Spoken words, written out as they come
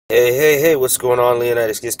Hey, what's going on?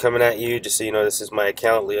 Leonidas Gist coming at you. Just so you know, this is my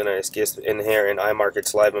account, Leonidas Gist, in here in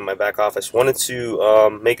iMarkets Live in my back office. Wanted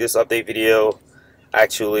to make this update video.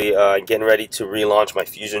 Actually, getting ready to relaunch my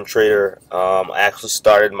Fusion Trader. I actually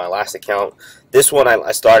started my last account. This one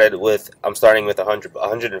I started with. I'm starting with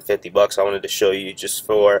 150 bucks. I wanted to show you just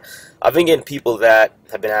for. I've been getting people that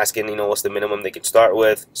have been asking, what's the minimum they can start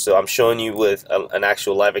with. So I'm showing you with an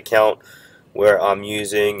actual live account where I'm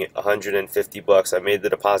using 150 bucks. I made the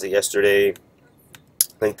deposit yesterday,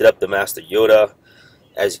 linked it up to Master Yoda.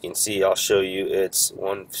 As you can see, I'll show you, it's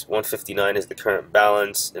 159 is the current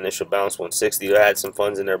balance, initial balance 160. I had some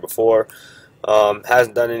funds in there before.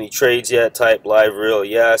 Hasn't done any trades yet. Type live real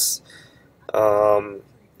yes.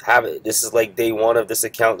 This is like day one of this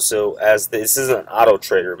account. So as this is an auto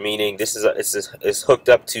trader, meaning this is it's hooked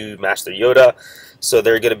up to Master Yoda, so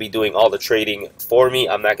they're going to be doing all the trading for me.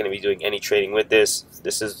 I'm not going to be doing any trading with this.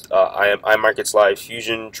 This is iMarkets Live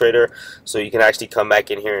Fusion Trader, so you can actually come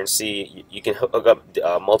back in here and see. You can hook up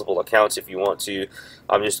multiple accounts if you want to.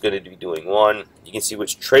 I'm just going to be doing one. You can see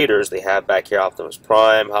which traders they have back here. Optimus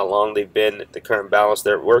Prime, how long they've been, the current balance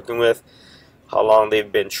they're working with, how long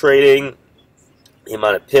they've been trading, the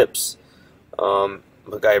amount of pips,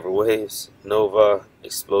 MacGyver Waves, Nova,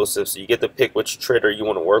 Explosive. So you get to pick which trader you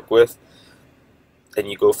want to work with, and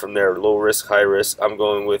you go from there. Low risk, high risk. I'm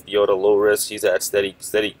going with Yoda low risk. He's at steady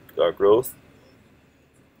growth,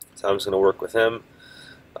 so I'm just going to work with him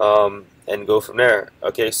and go from there.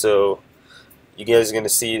 Okay, so you guys are going to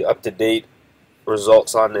see up-to-date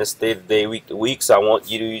results on this day to day, week to week. So I want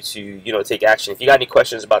you to take action. If you got any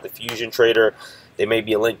questions about the Fusion Trader, there may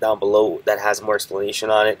be a link down below that has more explanation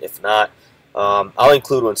on it. If not, I'll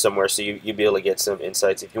include one somewhere so you'll be able to get some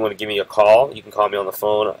insights. If you want to give me a call, you can call me on the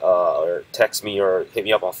phone or text me or hit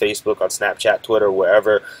me up on Facebook, on Snapchat, Twitter,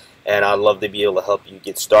 wherever, and I'd love to be able to help you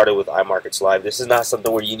get started with iMarkets Live. This is not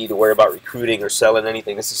something where you need to worry about recruiting or selling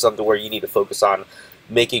anything. This is something where you need to focus on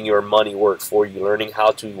making your money work for you, learning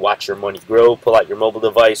how to watch your money grow. Pull out your mobile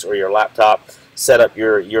device or your laptop, set up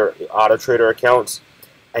your auto trader accounts,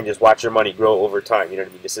 and just watch your money grow over time. You know what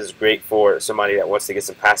I mean? This is great for somebody that wants to get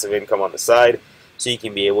some passive income on the side, so you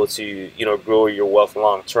can be able to grow your wealth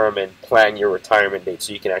long term and plan your retirement date,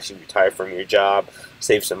 so you can actually retire from your job,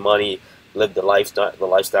 save some money, live the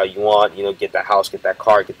lifestyle you want. Get that house, get that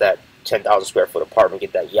car, get that 10,000 square foot apartment,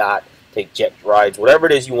 get that yacht, take jet rides, whatever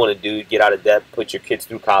it is you want to do. Get out of debt, put your kids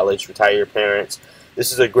through college, retire your parents.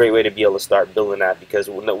 This is a great way to be able to start building that, because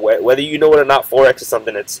whether you know it or not, Forex is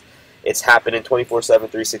something it's happening 24/7,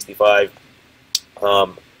 365.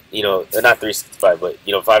 Not 365, but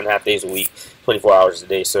 5.5 days a week, 24 hours a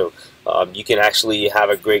day. So you can actually have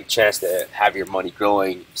a great chance to have your money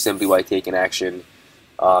growing simply by taking action,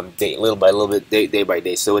 little by little bit, day by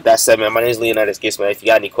day. So with that said, man, my name is Leonidas Gist, man. If you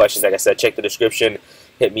got any questions, like I said, check the description,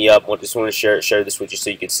 hit me up. Just want to share this with you so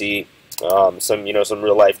you can see some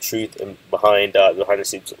real life truth and behind the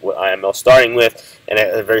scenes what IML starting with, and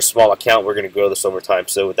a very small account. We're going to grow this over time.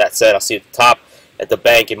 So with that said, I'll see you at the top, at the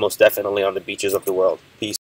bank, and most definitely on the beaches of the world. Peace.